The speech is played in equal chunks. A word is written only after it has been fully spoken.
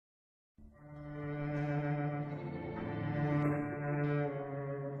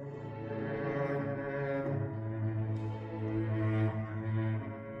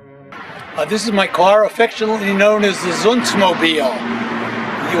This is my car, affectionately known as the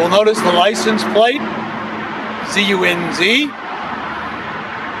Zunzmobile. You will notice the license plate, Z-U-N-Z.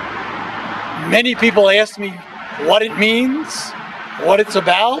 Many people ask me what it means, what it's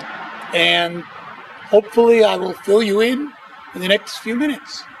about, and hopefully I will fill you in the next few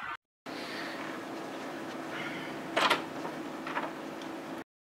minutes.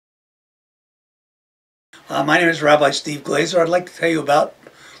 My name is Rabbi Steve Glazer. I'd like to tell you about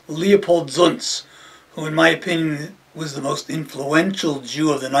Leopold Zunz, who in my opinion was the most influential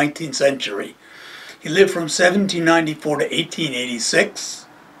Jew of the 19th century. He lived from 1794 to 1886,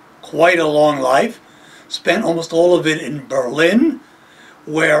 quite a long life, spent almost all of it in Berlin,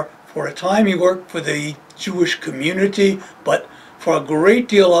 where for a time he worked for the Jewish community, but for a great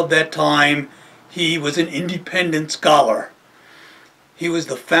deal of that time he was an independent scholar. He was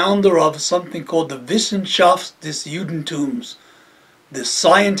the founder of something called the Wissenschaft des Judentums, the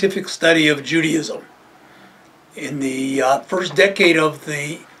scientific study of Judaism. In the first decade of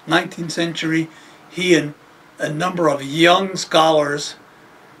the 19th century, he and a number of young scholars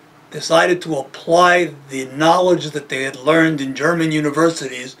decided to apply the knowledge that they had learned in German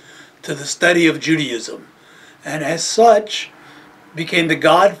universities to the study of Judaism, and as such became the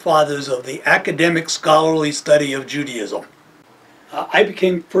godfathers of the academic scholarly study of Judaism. I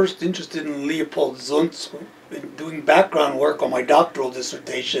became first interested in Leopold Zunz in doing background work on my doctoral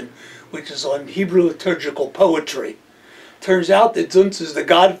dissertation, which is on Hebrew Liturgical Poetry. Turns out that Zunz is the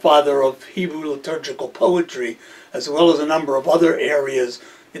godfather of Hebrew Liturgical Poetry, as well as a number of other areas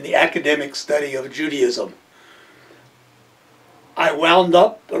in the academic study of Judaism. I wound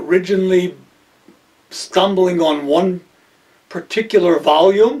up originally stumbling on one particular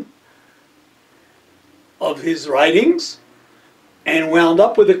volume of his writings, and wound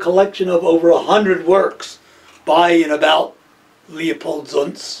up with a collection of over 100 works by and about Leopold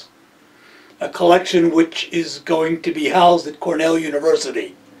Zunz, a collection which is going to be housed at Cornell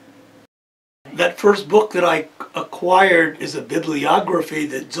University. That first book that I acquired is a bibliography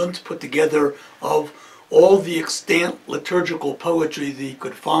that Zunz put together of all the extant liturgical poetry that he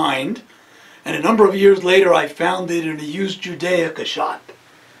could find, and a number of years later I found it in a used Judaica shop.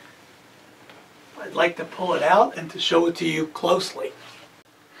 I'd like to pull it out and to show it to you closely.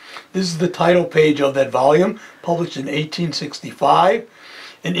 This is the title page of that volume, published in 1865.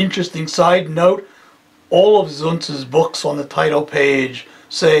 An interesting side note, all of Zunz's books on the title page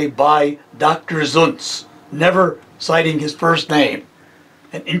say by Dr. Zunz, never citing his first name.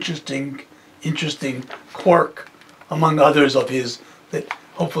 An interesting quirk among others of his that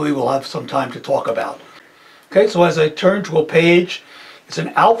hopefully we'll have some time to talk about. Okay, so as I turn to a page, it's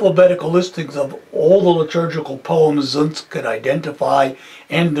an alphabetical listing of all the liturgical poems Zunz could identify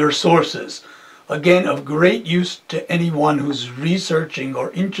and their sources. Again, of great use to anyone who's researching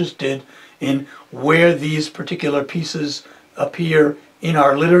or interested in where these particular pieces appear in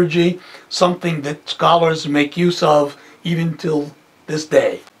our liturgy, something that scholars make use of even till this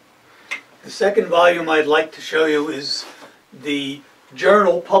day. The second volume I'd like to show you is the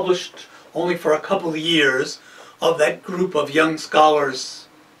journal published only for a couple of years of that group of young scholars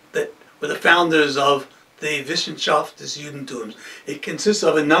that were the founders of the Wissenschaft des Judentums. It consists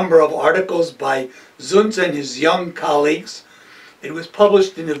of a number of articles by Zunz and his young colleagues. It was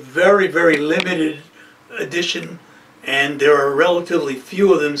published in a very, very limited edition, and there are relatively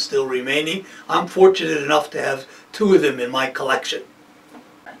few of them still remaining. I'm fortunate enough to have two of them in my collection.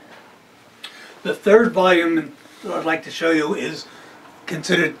 The third volume that I'd like to show you is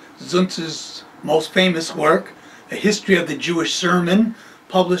considered Zunz's most famous work, A History of the Jewish Sermon,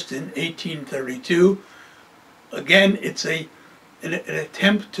 published in 1832. Again, it's an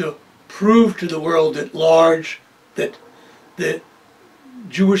attempt to prove to the world at large that the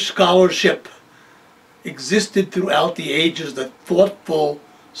Jewish scholarship existed throughout the ages, that thoughtful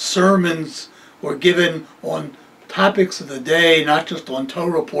sermons were given on topics of the day, not just on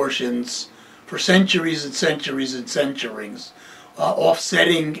Torah portions, for centuries and centuries and centuries,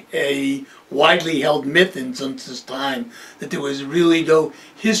 offsetting a widely held myth in Zunz's time that there was really no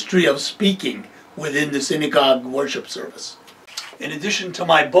history of speaking within the synagogue worship service. In addition to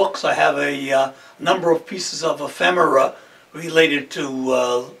my books, I have a number of pieces of ephemera related to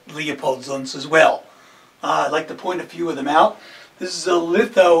Leopold Zunz as well. I'd like to point a few of them out. This is a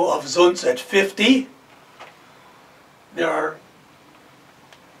litho of Zunz at 50. There are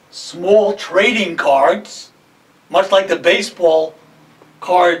small trading cards, much like the baseball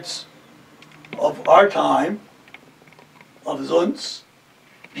cards of our time, of Zunz,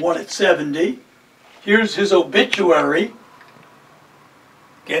 one at 70. Here's his obituary.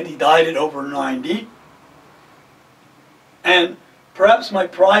 Again, he died at over 90. And perhaps my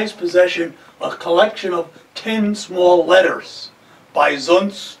prized possession, a collection of 10 small letters by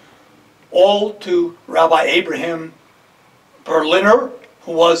Zunz, all to Rabbi Abraham Berliner,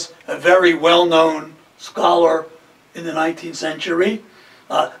 who was a very well-known scholar in the 19th century.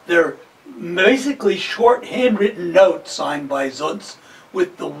 They're basically short handwritten notes signed by Zunz,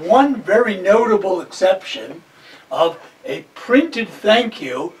 with the one very notable exception of a printed thank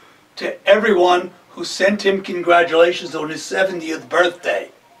you to everyone who sent him congratulations on his 70th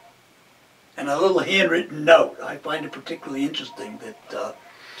birthday. And a little handwritten note. I find it particularly interesting that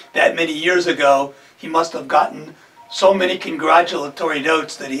that many years ago he must have gotten so many congratulatory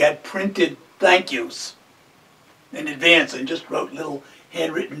notes that he had printed thank yous in advance and just wrote little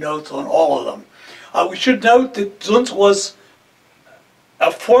handwritten notes on all of them. We should note that Zunz was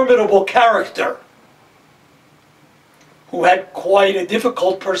a formidable character who had quite a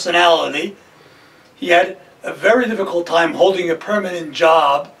difficult personality. He had a very difficult time holding a permanent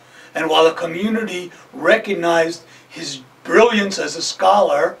job, and while the community recognized his brilliance as a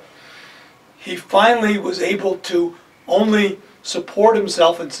scholar, he finally was able to only support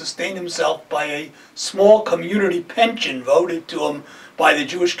himself and sustain himself by a small community pension voted to him by the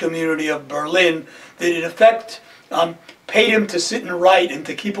Jewish community of Berlin that in effect paid him to sit and write and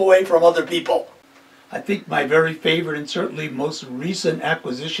to keep away from other people. I think my very favorite and certainly most recent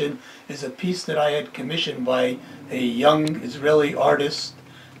acquisition is a piece that I had commissioned by a young Israeli artist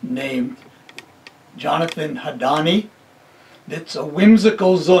named Jonathan Hadani. It's a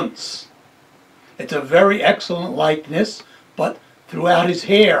whimsical Zunz. It's a very excellent likeness, but throughout his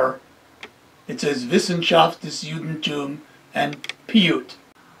hair it says Wissenschaft des Judentum and Piyut.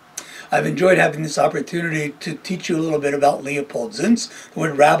 I've enjoyed having this opportunity to teach you a little bit about Leopold Zunz. The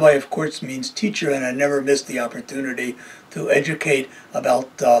word rabbi, of course, means teacher, and I never missed the opportunity to educate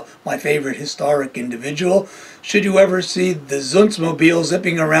about my favorite historic individual. Should you ever see the Zunzmobile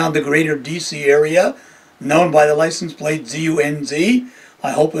zipping around the greater DC area, known by the license plate ZUNZ,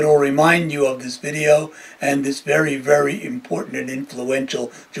 I hope it'll remind you of this video and this very, very important and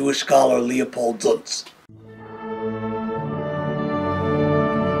influential Jewish scholar, Leopold Zunz.